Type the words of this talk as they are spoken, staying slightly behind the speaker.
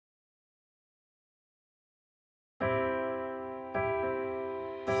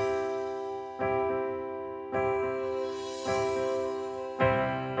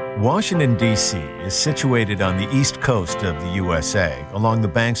Washington, D.C. is situated on the east coast of the USA, along the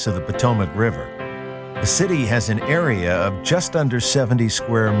banks of the Potomac River. The city has an area of just under 70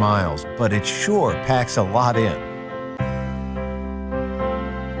 square miles, but it sure packs a lot in.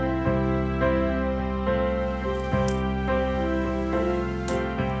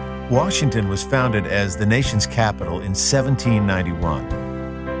 Washington was founded as the nation's capital in 1791.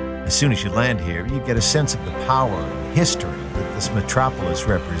 As soon as you land here, you get a sense of the power and history that this metropolis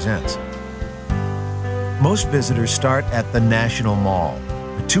represents. Most visitors start at the National Mall,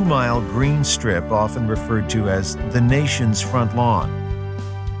 a 2-mile green strip often referred to as the nation's front lawn.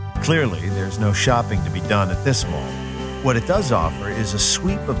 Clearly, there's no shopping to be done at this mall. What it does offer is a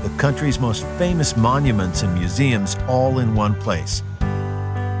sweep of the country's most famous monuments and museums all in one place.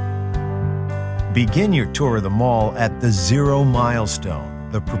 Begin your tour of the mall at the Zero Milestone,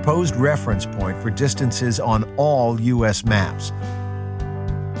 the proposed reference point for distances on all U.S. maps.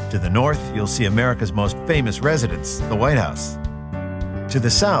 To the north, you'll see America's most famous residence, the White House. To the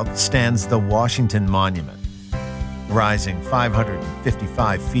south stands the Washington Monument. Rising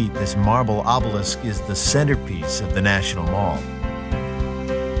 555 feet, this marble obelisk is the centerpiece of the National Mall.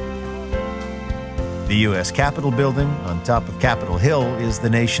 The U.S. Capitol Building, on top of Capitol Hill, is the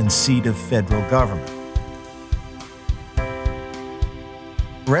nation's seat of federal government.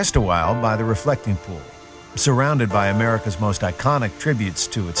 Rest a while by the reflecting pool. Surrounded by America's most iconic tributes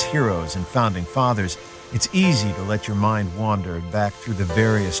to its heroes and founding fathers, it's easy to let your mind wander back through the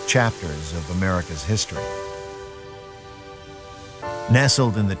various chapters of America's history.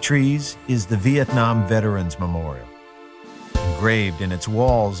 Nestled in the trees is the Vietnam Veterans Memorial. Engraved in its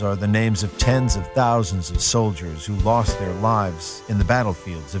walls are the names of tens of thousands of soldiers who lost their lives in the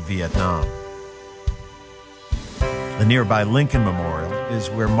battlefields of Vietnam. The nearby Lincoln Memorial is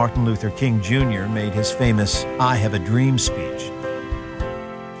where Martin Luther King Jr. made his famous "I Have a Dream" speech.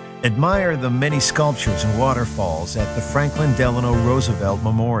 Admire the many sculptures and waterfalls at the Franklin Delano Roosevelt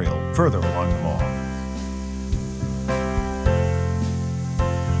Memorial, further along the mall.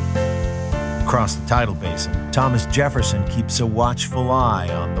 Across the tidal basin, Thomas Jefferson keeps a watchful eye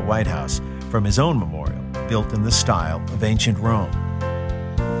on the White House from his own memorial, built in the style of ancient Rome.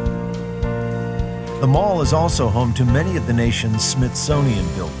 The mall is also home to many of the nation's Smithsonian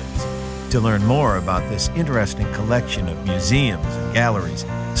buildings. To learn more about this interesting collection of museums and galleries,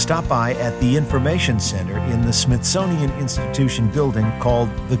 stop by at the Information Center in the Smithsonian Institution building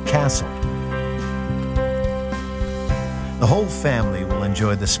called the Castle. The whole family will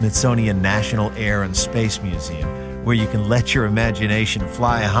enjoy the Smithsonian National Air and Space Museum, where you can let your imagination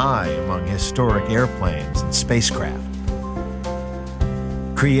fly high among historic airplanes and spacecraft.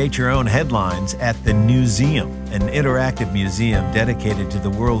 Create your own headlines at the Newseum, an interactive museum dedicated to the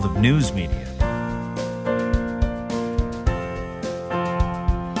world of news media.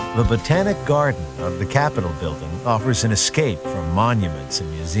 The Botanic Garden of the Capitol Building offers an escape from monuments and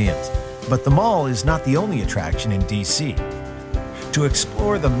museums, but the mall is not the only attraction in D.C. To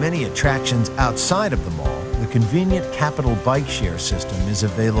explore the many attractions outside of the mall, the convenient Capitol bike share system is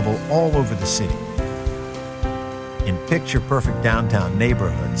available all over the city. In picture-perfect downtown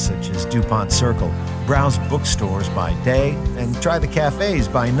neighborhoods such as DuPont Circle, browse bookstores by day and try the cafes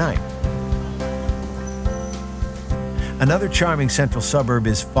by night. Another charming central suburb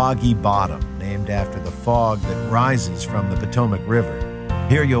is Foggy Bottom, named after the fog that rises from the Potomac River.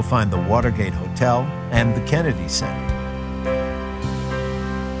 Here you'll find the Watergate Hotel and the Kennedy Center.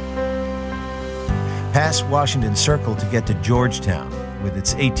 Pass Washington Circle to get to Georgetown. With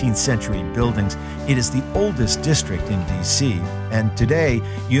its 18th century buildings, it is the oldest district in D.C., and today,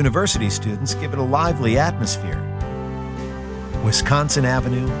 university students give it a lively atmosphere. Wisconsin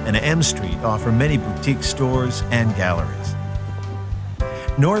Avenue and M Street offer many boutique stores and galleries.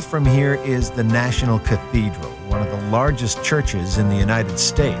 North from here is the National Cathedral, one of the largest churches in the United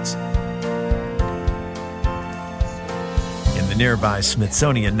States. In the nearby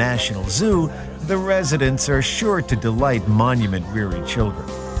Smithsonian National Zoo, the residents are sure to delight monument-weary children.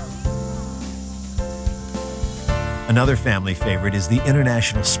 Another family favorite is the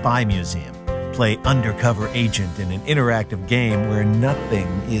International Spy Museum. Play undercover agent in an interactive game where nothing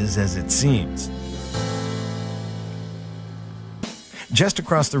is as it seems. Just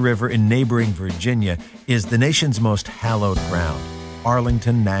across the river in neighboring Virginia is the nation's most hallowed ground,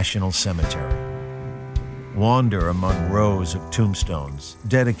 Arlington National Cemetery. Wander among rows of tombstones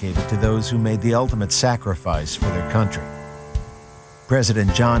dedicated to those who made the ultimate sacrifice for their country.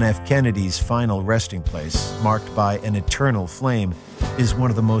 President John F. Kennedy's final resting place, marked by an eternal flame, is one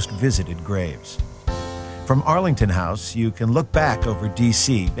of the most visited graves. From Arlington House, you can look back over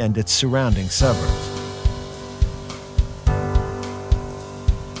D.C. and its surrounding suburbs.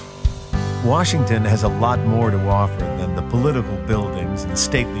 Washington has a lot more to offer than the political buildings and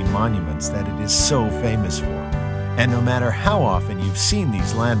stately monuments that it is so famous for. And no matter how often you've seen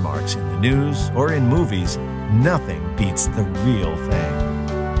these landmarks in the news or in movies, nothing beats the real thing.